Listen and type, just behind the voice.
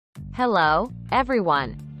Hello,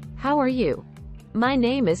 everyone. How are you? My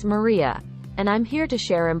name is Maria, and I'm here to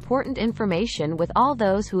share important information with all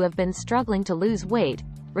those who have been struggling to lose weight,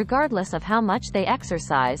 regardless of how much they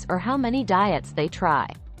exercise or how many diets they try.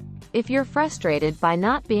 If you're frustrated by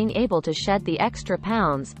not being able to shed the extra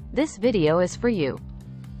pounds, this video is for you.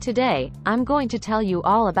 Today, I'm going to tell you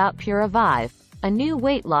all about Puravive, a new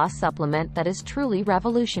weight loss supplement that is truly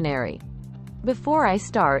revolutionary. Before I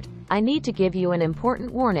start, I need to give you an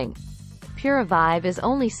important warning. Puravive is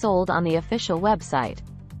only sold on the official website.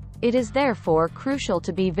 It is therefore crucial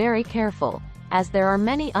to be very careful, as there are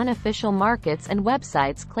many unofficial markets and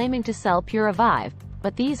websites claiming to sell Puravive,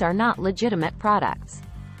 but these are not legitimate products.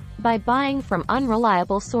 By buying from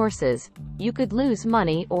unreliable sources, you could lose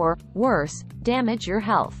money or, worse, damage your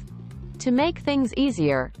health. To make things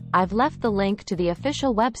easier, I've left the link to the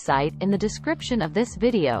official website in the description of this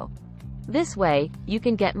video. This way, you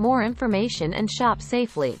can get more information and shop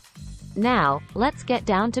safely. Now, let's get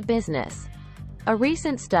down to business. A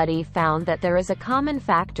recent study found that there is a common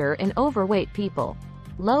factor in overweight people: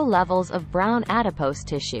 low levels of brown adipose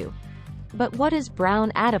tissue. But what is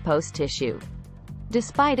brown adipose tissue?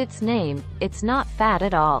 Despite its name, it's not fat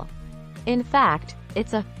at all. In fact,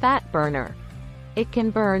 it's a fat burner. It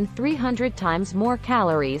can burn 300 times more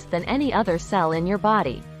calories than any other cell in your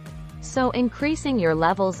body. So increasing your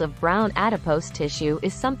levels of brown adipose tissue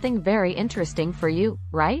is something very interesting for you,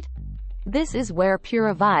 right? This is where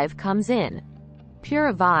Puravive comes in.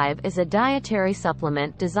 Puravive is a dietary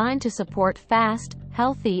supplement designed to support fast,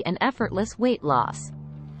 healthy, and effortless weight loss.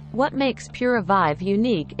 What makes Puravive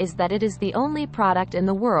unique is that it is the only product in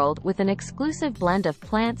the world with an exclusive blend of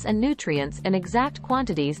plants and nutrients in exact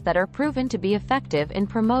quantities that are proven to be effective in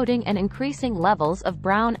promoting and increasing levels of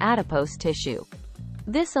brown adipose tissue.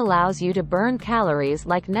 This allows you to burn calories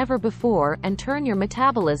like never before and turn your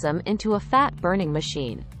metabolism into a fat-burning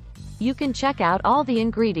machine. You can check out all the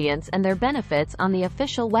ingredients and their benefits on the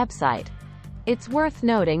official website. It's worth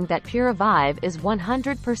noting that Puravive is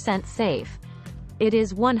 100% safe. It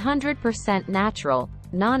is 100% natural,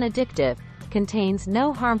 non-addictive, contains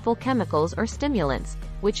no harmful chemicals or stimulants,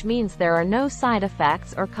 which means there are no side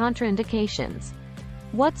effects or contraindications.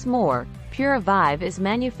 What's more, Puravive is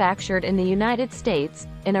manufactured in the United States,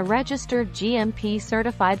 in a registered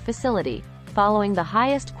GMP-certified facility, following the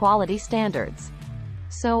highest quality standards.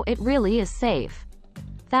 So it really is safe.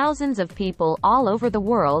 Thousands of people all over the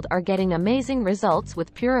world are getting amazing results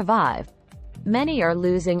with Puravive. Many are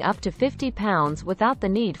losing up to 50 pounds without the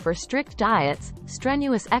need for strict diets,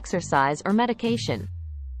 strenuous exercise or medication.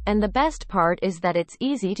 And the best part is that it's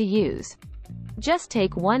easy to use. Just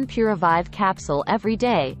take one Puravive capsule every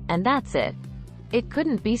day, and that's it. It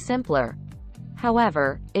couldn't be simpler.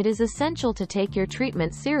 However, it is essential to take your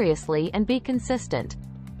treatment seriously and be consistent.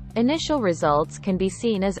 Initial results can be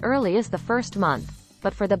seen as early as the first month,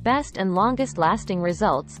 but for the best and longest lasting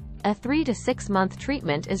results, a 3 to 6 month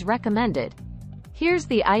treatment is recommended. Here's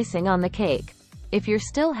the icing on the cake. If you're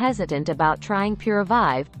still hesitant about trying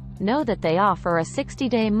Puravive, know that they offer a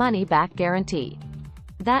 60-day money-back guarantee.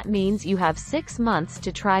 That means you have 6 months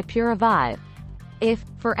to try Puravive. If,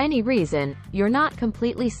 for any reason, you're not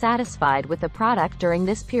completely satisfied with the product during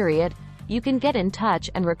this period, you can get in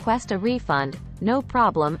touch and request a refund, no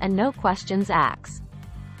problem and no questions asked.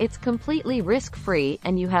 It's completely risk-free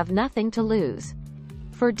and you have nothing to lose.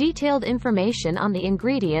 For detailed information on the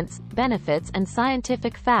ingredients, benefits and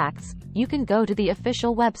scientific facts, you can go to the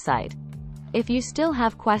official website. If you still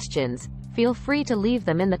have questions, feel free to leave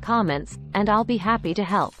them in the comments, and I'll be happy to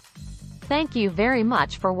help. Thank you very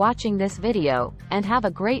much for watching this video, and have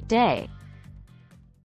a great day.